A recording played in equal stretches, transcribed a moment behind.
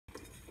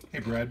Hey,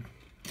 Brad.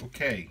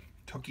 Okay,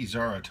 Tokei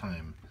Zara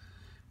time.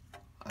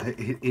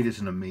 It is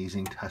an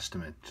amazing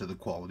testament to the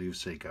quality of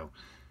Seiko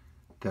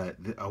that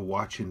a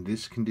watch in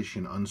this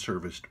condition,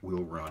 unserviced,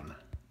 will run.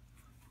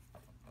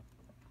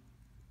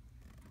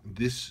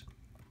 This,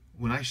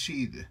 when I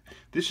see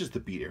this is the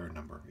beat error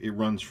number. It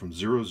runs from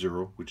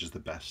 00, which is the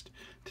best,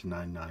 to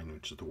 99,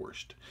 which is the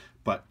worst.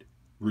 But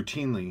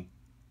routinely,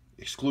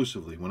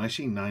 exclusively, when I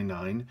see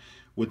 99,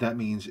 what that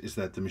means is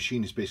that the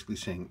machine is basically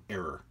saying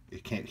error.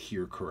 It can't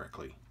hear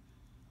correctly.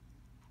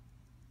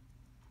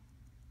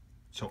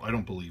 So I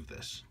don't believe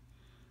this.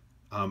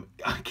 I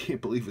can't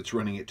believe it's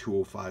running at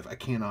 205. I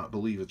cannot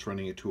believe it's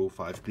running at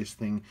 205. This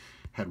thing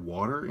had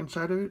water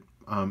inside of it,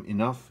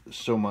 enough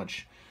so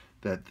much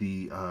that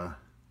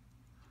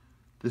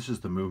this is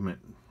the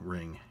movement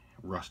ring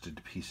rusted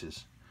to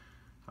pieces.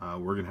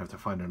 We're gonna have to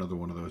find another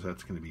one of those.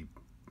 That's gonna be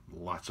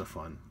lots of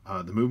fun.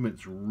 The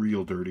movement's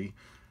real dirty.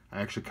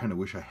 I actually kind of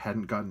wish I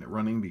hadn't gotten it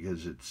running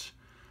because it's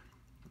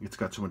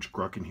got so much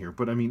gruck in here.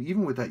 But I mean,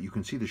 even with that, you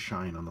can see the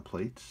shine on the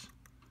plates.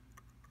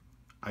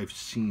 I've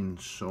seen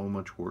so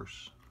much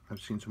worse.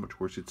 I've seen so much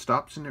worse. It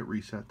stops and it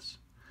resets.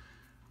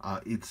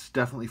 It's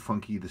definitely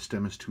funky. The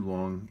stem is too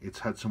long. It's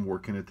had some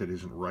work in it that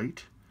isn't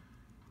right.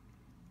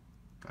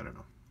 I don't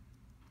know.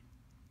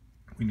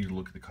 We need to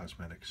look at the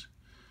cosmetics.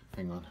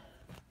 Hang on.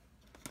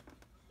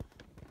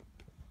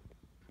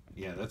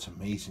 Yeah, that's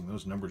amazing.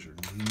 Those numbers are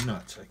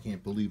nuts. I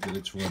can't believe that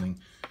it's running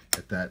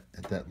at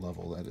that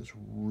level. That is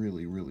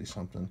really, really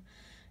something.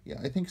 Yeah,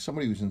 I think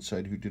somebody was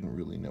inside who didn't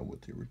really know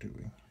what they were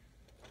doing.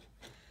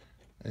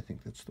 I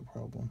think that's the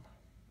problem.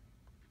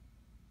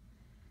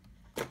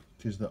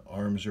 Because the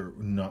arms are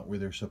not where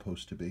they're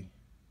supposed to be.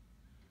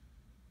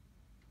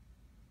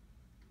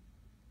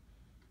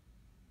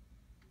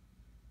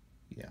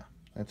 Yeah,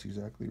 that's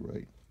exactly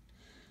right.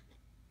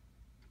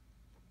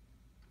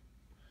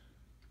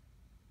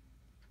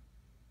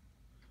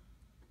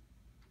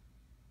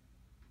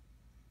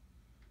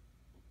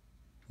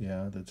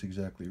 Yeah, that's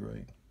exactly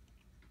right.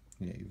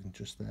 Yeah, even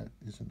just that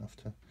is enough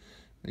to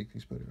make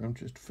things better. I'm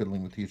just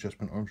fiddling with the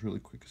adjustment arms really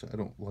quick because I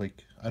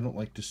don't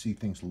like to see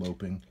things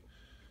loping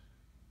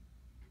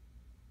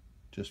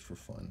just for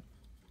fun.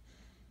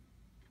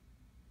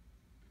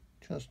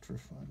 Just for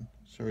fun.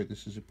 Sorry,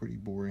 this is a pretty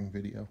boring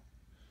video.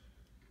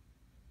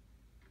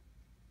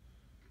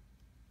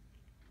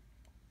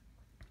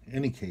 In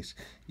any case,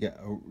 yeah,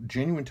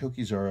 genuine Tokei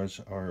Zaras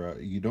are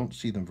you don't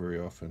see them very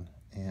often,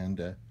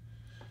 and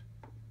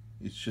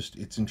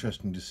it's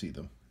interesting to see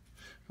them.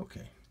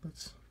 Okay, let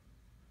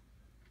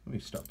me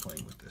stop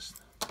playing with this.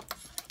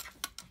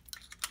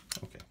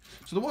 Okay,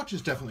 so the watch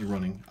is definitely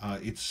running.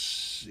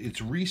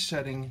 It's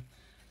resetting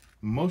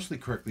mostly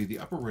correctly. The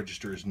upper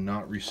register is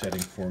not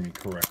resetting for me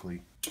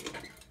correctly.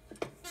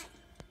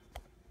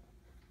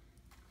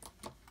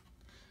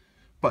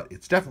 But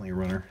it's definitely a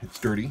runner. It's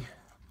dirty.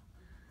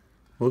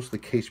 Most of the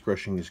case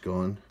brushing is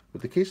gone,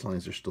 but the case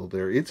lines are still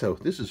there.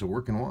 This is a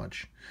working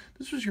watch.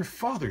 This was your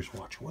father's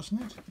watch,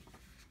 wasn't it?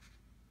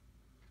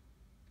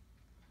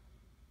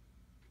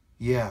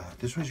 Yeah,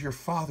 this was your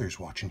father's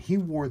watch, and he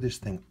wore this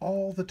thing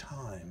all the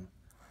time.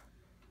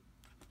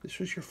 This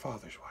was your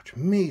father's watch.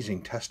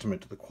 Amazing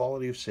testament to the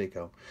quality of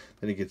Seiko,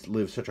 that he gets to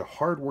live such a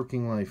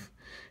hard-working life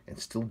and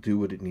still do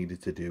what it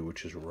needed to do,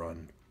 which is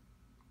run.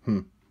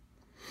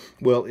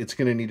 Well, it's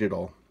going to need it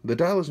all. The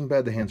dial isn't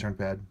bad, the hands aren't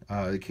bad.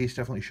 The case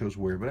definitely shows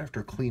wear, but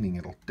after cleaning,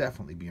 it'll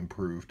definitely be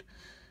improved.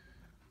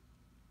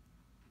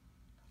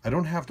 I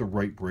don't have the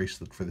right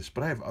bracelet for this,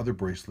 but I have other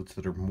bracelets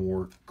that are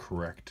more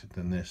correct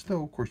than this,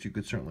 though of course you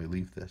could certainly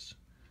leave this.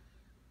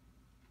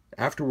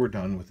 After we're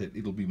done with it,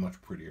 it'll be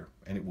much prettier,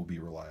 and it will be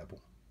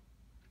reliable.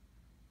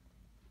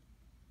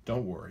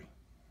 Don't worry.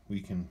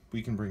 We can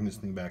bring this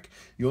thing back.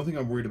 The only thing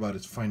I'm worried about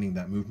is finding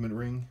that movement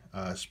ring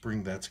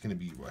spring. That's going to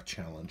be a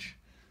challenge.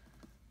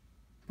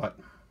 But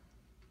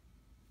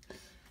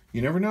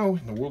you never know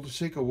in the world of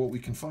Seiko what we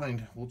can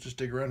find. We'll just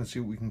dig around and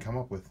see what we can come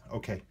up with.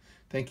 Okay.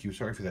 Thank you.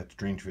 Sorry for that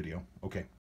strange video. Okay.